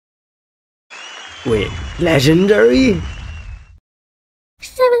Wait, legendary?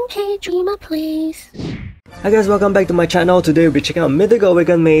 7K Dreamer, please. Hi guys, welcome back to my channel. Today we'll be checking out Mythical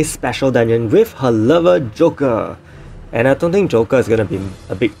Awakened May's special dungeon with her lover Joker. And I don't think Joker is gonna be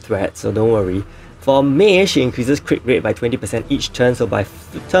a big threat, so don't worry. For May, she increases crit rate by 20% each turn, so by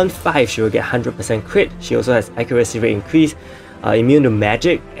turn 5 she will get 100% crit. She also has accuracy rate increase, immune to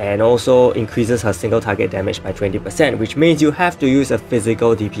magic, and also increases her single target damage by 20%, which means you have to use a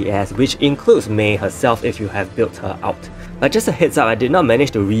physical DPS, which includes May herself if you have built her out. But just a heads up, I did not manage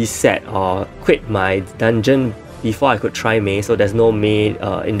to reset or quit my dungeon before I could try May, so there's no May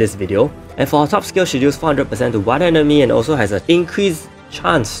in this video. And for her top skill, she deals 400% to one enemy and also has an increased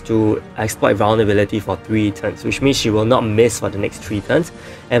chance to exploit vulnerability for 3 turns, which means she will not miss for the next 3 turns.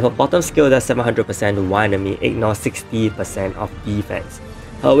 And for bottom skill, that's 700% to one enemy, ignore 60% of defense.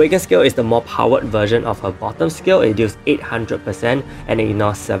 Her Awaken skill is the more powered version of her bottom skill. It deals 800% and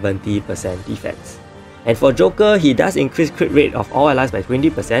ignores 70% defense. And for Joker, he does increase crit rate of all allies by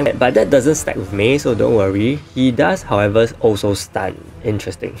 20%, but that doesn't stack with May, so don't worry. He does, however, also stun.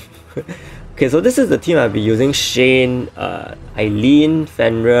 Interesting. Okay, so this is the team I'll be using: Shane, Eileen,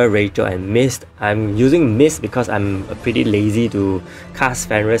 Fenrir, Rachel, and Mist. I'm using Mist because I'm pretty lazy to cast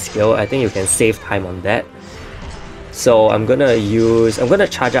Fenrir's skill. I think you can save time on that. So I'm gonna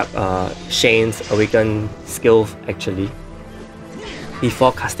charge up Shane's Awaken skill actually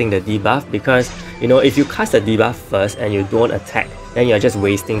before casting the debuff, because you know, if you cast the debuff first and you don't attack, then you're just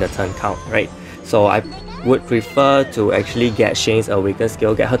wasting the turn count, right? So I would prefer to actually get Shane's Awaken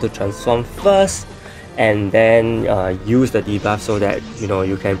skill, get her to transform first, and then use the debuff so that, you know,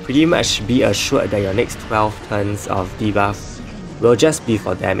 you can pretty much be assured that your next 12 turns of debuff will just be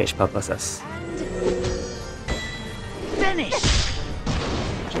for damage purposes. Finish.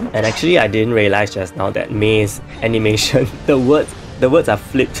 And actually, I didn't realize just now that May's animation, the words are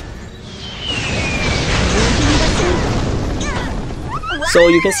flipped. So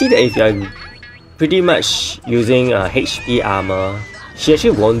you can see that if you're pretty much using HP armor, she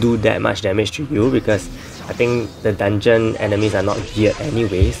actually won't do that much damage to you, because I think the dungeon enemies are not geared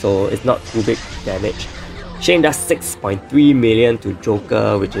anyway, so it's not too big damage. Shane does 6.3 million to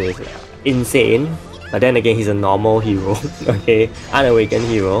Joker, which is insane. But then again, he's a normal hero, okay, unawakened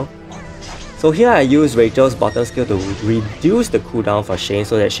hero. So here I use Rachel's bottom skill to reduce the cooldown for Shane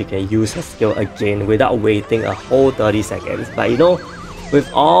so that she can use her skill again without waiting a whole 30 seconds. But you know, with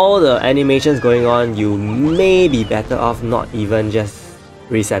all the animations going on, you may be better off not even just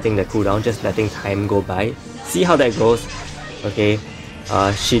resetting the cooldown, just letting time go by. See how that goes. Okay,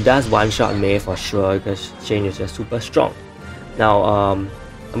 she does one-shot May for sure because Shane is just super strong. Now,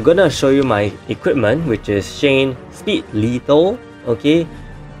 I'm gonna show you my equipment, which is Shane Speed Lethal. Okay,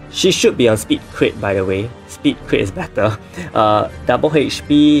 she should be on Speed Crit, by the way. Speed Crit is better. Double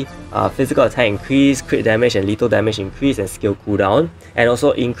HP, physical attack increase, crit damage and lethal damage increase, and skill cooldown, and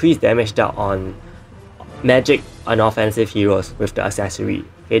also increase damage dealt on magic unoffensive heroes with the accessory.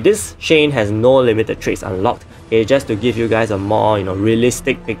 Okay, this Shane has no limited traits unlocked. Okay, just to give you guys a more, you know,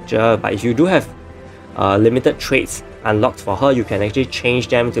 realistic picture. But if you do have limited traits unlocked for her, you can actually change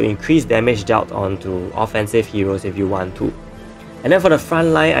them to increase damage dealt onto offensive heroes if you want to. And then for the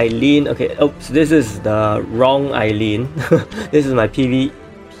frontline Eileen, okay, oops, this is the wrong Eileen. This is my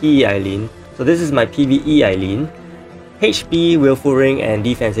PvP Eileen. So this is my PvE Eileen. HP, Willful Ring, and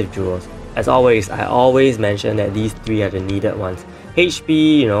Defensive Jewels. As always, I always mention that these 3 are the needed ones.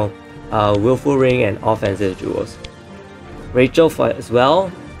 HP, you know, Willful Ring, and Offensive Jewels. Rachel for as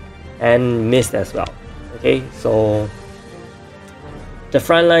well, and Mist as well. Okay, so the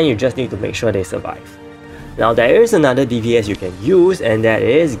frontline, you just need to make sure they survive. Now there is another DPS you can use, and that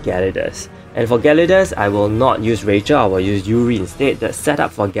is Gelidus. And for Gelidus, I will not use Rachel, I will use Yuri instead. The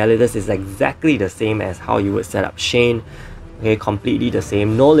setup for Gelidus is exactly the same as how you would set up Shane. Okay, completely the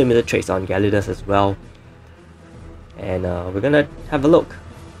same. No limited traits on Gelidus as well. And we're gonna have a look.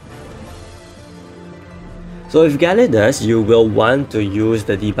 So with Gelidus, you will want to use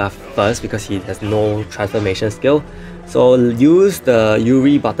the debuff first because he has no transformation skill. So use the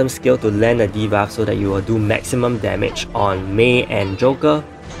Yuri bottom skill to land a debuff so that you will do maximum damage on May and Joker.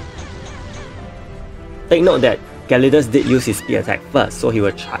 Take note that Gelidus did use his speed attack first, so he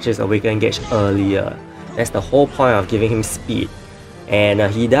will charge his Awaken Gauge earlier. That's the whole point of giving him speed. And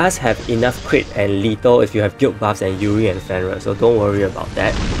he does have enough crit and lethal if you have guild buffs and Yuri and Fenrir, so don't worry about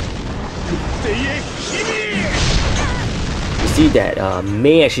that. You see that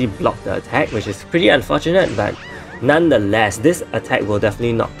May actually blocked the attack, which is pretty unfortunate, but nonetheless, this attack will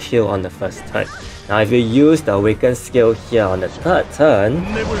definitely not kill on the first turn. Now if you use the Awaken skill here on the third turn,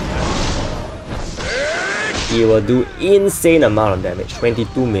 he will do insane amount of damage,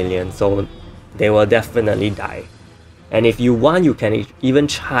 22 million. So they will definitely die. And if you want, you can even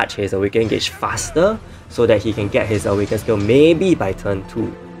charge his Awaken Gauge faster so that he can get his Awaken skill maybe by turn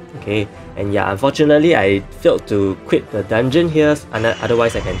 2. Okay, and yeah, unfortunately I failed to quit the dungeon here,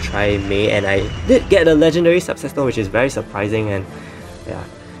 otherwise I can try May, and I did get a legendary Substat Stone, which is very surprising. And yeah,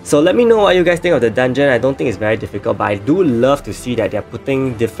 so let me know what you guys think of the dungeon. I don't think it's very difficult, but I do love to see that they're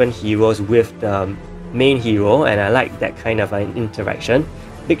putting different heroes with the main hero, and I like that kind of an interaction.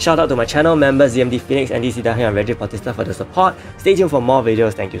 Big shout out to my channel members, ZMD Phoenix, NDC Dahi, and Reggie Bautista for the support. Stay tuned for more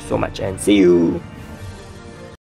videos. Thank you so much, and see you!